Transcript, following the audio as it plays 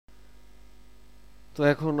তো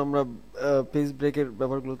এখন আমরা পেজ ব্রেকের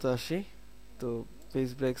ব্যাপারগুলোতে আসি। তো পেজ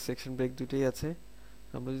ব্রেক, সেকশন ব্রেক দুটোই আছে।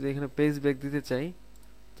 আমরা যদি এখানে পেজ ব্রেক দিতে চাই,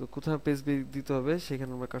 তো কোথায় পেজ ব্রেক দিতে হবে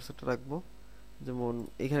সেখানে আমরা কার্সারটা রাখবো। যেমন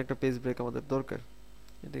এখানে একটা পেজ ব্রেক আমাদের দরকার,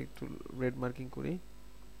 এটা একটু রেড মার্কিং করি।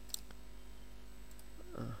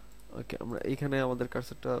 ওকে, আমরা এখানে আমাদের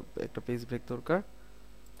কার্সারটা একটা পেজ ব্রেক দরকার।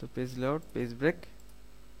 তো পেজ লেআউট, পেজ ব্রেক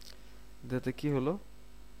দিতে কি হলো,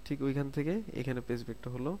 ঠিক ওইখান থেকে এখানে পেজ ব্রেকটা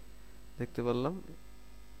হলো, দেখতে পারলাম।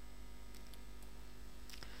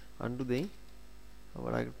 আন্ডু দেই,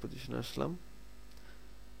 আবার আগের পজিশনে আসলাম।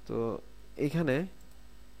 তো এখানে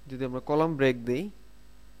যদি আমরা কলাম ব্রেক দেই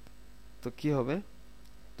তো কি হবে,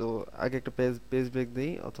 তো আগে একটা পেজ ব্রেক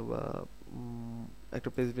দেই, অথবা একটা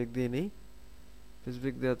পেজ ব্রেক দিয়ে নেই। পেজ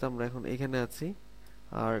ব্রেক দেওয়াতে আমরা এখন এখানে আছি।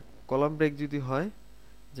 আর কলাম ব্রেক যদি হয়,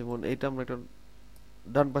 যেমন এইটা আমরা একটা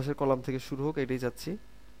ডান পাশের কলাম থেকে শুরু হোক এটাই চাচ্ছি।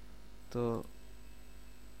 তো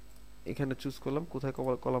এখানে চুজ করলাম কোথায়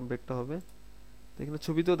কলাম ব্রেকটা হবে। তো এখানে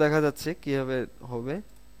ছবিতেও দেখা যাচ্ছে কিভাবে হবে।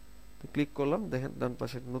 তো ক্লিক করলাম, দেখেন ডান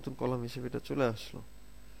পাশে নতুন কলাম হিসেবে এটা চলে আসলো।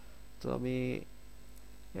 তো আমি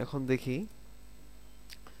এখন দেখি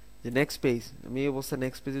যে নেক্সট পেজ, আমি এই অবস্থায়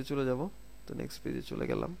নেক্সট পেজে চলে যাব। তো নেক্সট পেজে চলে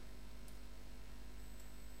গেলাম।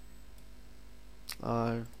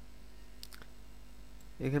 আর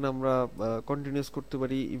এখানে আমরা কন্টিনিউয়াস করতে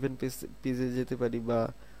পারি, ইভেন্ট পেজে যেতে পারি বা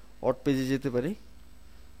অড পেজে যেতে পারি।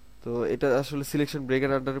 তো এটা আসলে সিলেকশন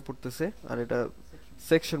ব্রেকের আন্ডারে পড়তেছে, আর এটা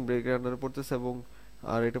সেকশন ব্রেকের আন্ডারে পড়তেছে, এবং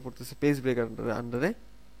আর এটা পড়তেছে পেজ ব্রেকের আন্ডারে।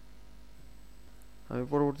 আমি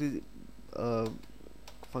পরবর্তী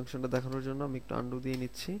ফাংশনটা দেখানোর জন্য আমি একটু আন্ডু দিয়ে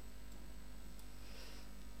নিচ্ছি।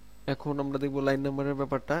 এখন আমরা দেখব লাইন নাম্বারের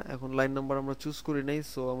ব্যাপারটা। এখন লাইন নাম্বার আমরা চুজ করি নাই,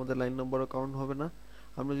 সো আমাদের লাইন নাম্বারও কাউন্ট হবে না।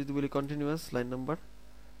 আমরা যদি বলি কন্টিনিউয়াস লাইন নাম্বার,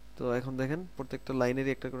 তো এখন দেখেন প্রত্যেকটা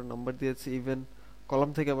লাইনেরই একটা করে নাম্বার দিয়েছে, ইভেন কলাম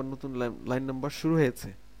থেকে আবার নতুন লাইন নাম্বার শুরু হয়েছে।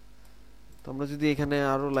 তো আমরা যদি এখানে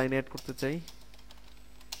আরো লাইন অ্যাড করতে চাই,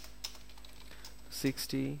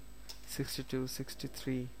 60, 62,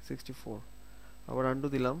 63, 64, আবার আন্ডু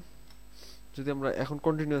দিলাম। যদি আমরা এখন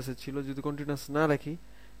কন্টিনিউয়াসে ছিল, যদি কন্টিনিউয়াস না রাখি,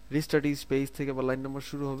 রিস্টার্ট ইচ পেজ থেকে আবার লাইন নাম্বার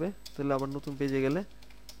শুরু হবে, তাহলে আবার নতুন পেজে গেলে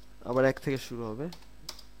আবার এক থেকে শুরু হবে।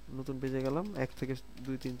 নতুন পেজে গেলাম, এক থেকে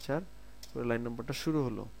 2, 3, 4 করে লাইন নাম্বারটা শুরু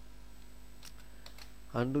হলো।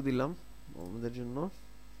 আন্ডু দিলাম আমাদের জন্য।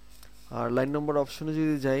 আর লাইন নাম্বার অপশনে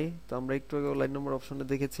যদি যাই, তো আমরা একটু আগে লাইন নাম্বার অপশনে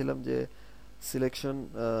দেখেছিলাম যে selection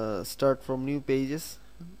start from new pages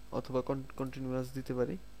অথবা কন্টিনিউয়াস দিতে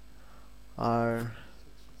পারি। আর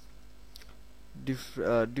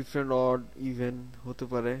ডিফারেন্ট অড ইভেন হতে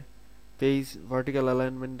পারে। পেজ ভার্টিক্যাল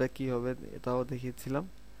অ্যালাইনমেন্টটা কি হবে এটাও দেখিয়েছিলাম।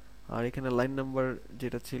 আর এখানে লাইন নাম্বার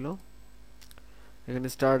যেটা ছিল, এখানে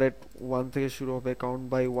স্টার্ট এট 1 থেকে শুরু হবে, কাউন্ট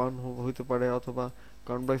বাই 1 হতে পারে, অথবা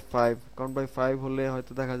কাউন্ট বাই 5। কাউন্ট বাই 5 হলে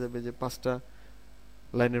হয়তো দেখা যাবে যে 5টা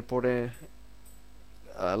লাইনের পরে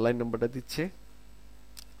লাইন নাম্বারটা দিচ্ছে।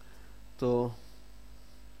 তো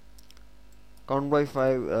কাউন্ট বাই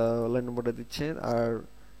 5 লাইন নাম্বারটা দিচ্ছে। আর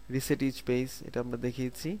রিসেট ইচ পেজ এটা আমরা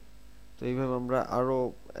দেখিয়েছি। তো এইভাবে আমরা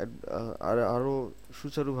আরো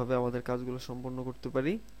সুচারুভাবে আমাদের কাজগুলো সম্পন্ন করতে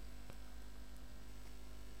পারি।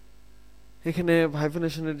 এখানে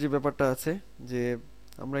হাইফেনেশনের যে ব্যাপারটা আছে, যে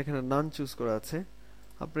আমরা এখানে নান চুজ করা আছে,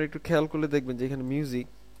 আপনারা একটু খেয়াল করলে দেখবেন যে এখানে মিউজিক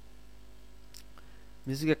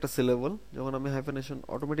একটা সিলেবল। যখন আমি হাইফেনেশন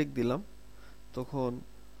অটোমেটিক দিলাম, তখন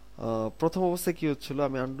প্রথম অবস্থায় কি হচ্ছিল,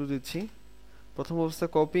 আমি আন্ডু দিচ্ছি। প্রথম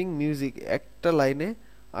অবস্থায় কপিং মিউজিক একটা লাইনে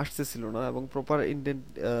আসতেছিল না, এবং প্রপার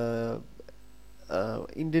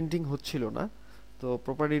ইন্ডেন্টিং হচ্ছিল না। তো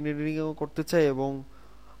প্রপার ইন্ডেন্টিংও করতে চাই এবং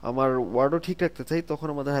আমার ওয়ার্ডও ঠিক রাখতে চাই, তখন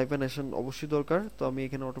আমাদের হাইফেনেশন অবশ্যই দরকার। তো আমি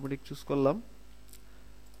এখানে অটোমেটিক চুজ করলাম।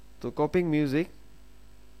 তো কপিং মিউজিক,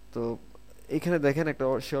 তো এখানে দেখেন একটা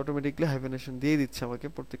সে অটোমেটিকলি হাইফেনেশন দিয়ে দিচ্ছে আমাকে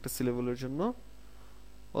প্রত্যেকটা সিলেবলের জন্য।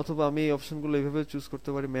 অথবা আমি এই অপশনগুলো এইভাবে চুজ করতে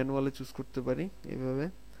পারি, ম্যানুয়ালি চুজ করতে পারি এইভাবে,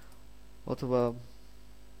 অথবা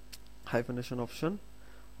হাইফেনেশন option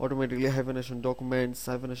automatically হাইফেনেশন documents,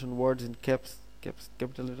 হাইফেনেশন words in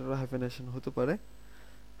capital letter হাইফেনেশন হতে পারে।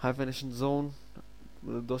 হাইফেনেশন zone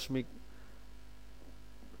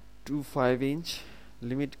 0.25 inch,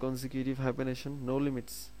 limit consecutive হাইফেনেশন no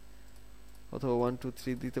limits, অথবা 1, 2,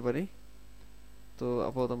 3 দিতে পারি। তো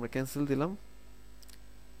আপাতত আমরা ক্যান্সেল দিলাম।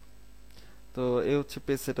 তো এই হচ্ছে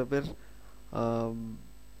পেজ সেটআপের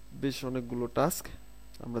বেশ অনেকগুলো টাস্ক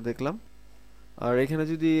আমরা দেখলাম। আর এখানে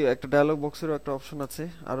যদি একটা ডায়লগ বক্সেরও একটা অপশন আছে,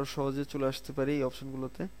 আরো সহজে চলে আসতে পারি এই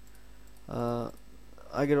অপশনগুলোতে।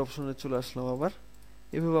 আগের অপশনে চলে আসলাম আবার।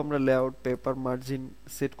 এভাবে আমরা লেআউট, পেপার, মার্জিন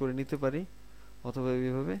সেট করে নিতে পারি, অথবা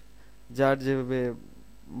এইভাবে যার যেভাবে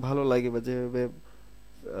ভালো লাগে বা যেভাবে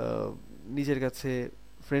নিজের কাছে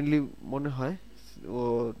ফ্রেন্ডলি মনে হয় ও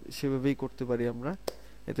সেভাবেই করতে পারি আমরা,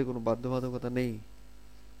 এতে কোনো বাধ্যবাধকতা নেই।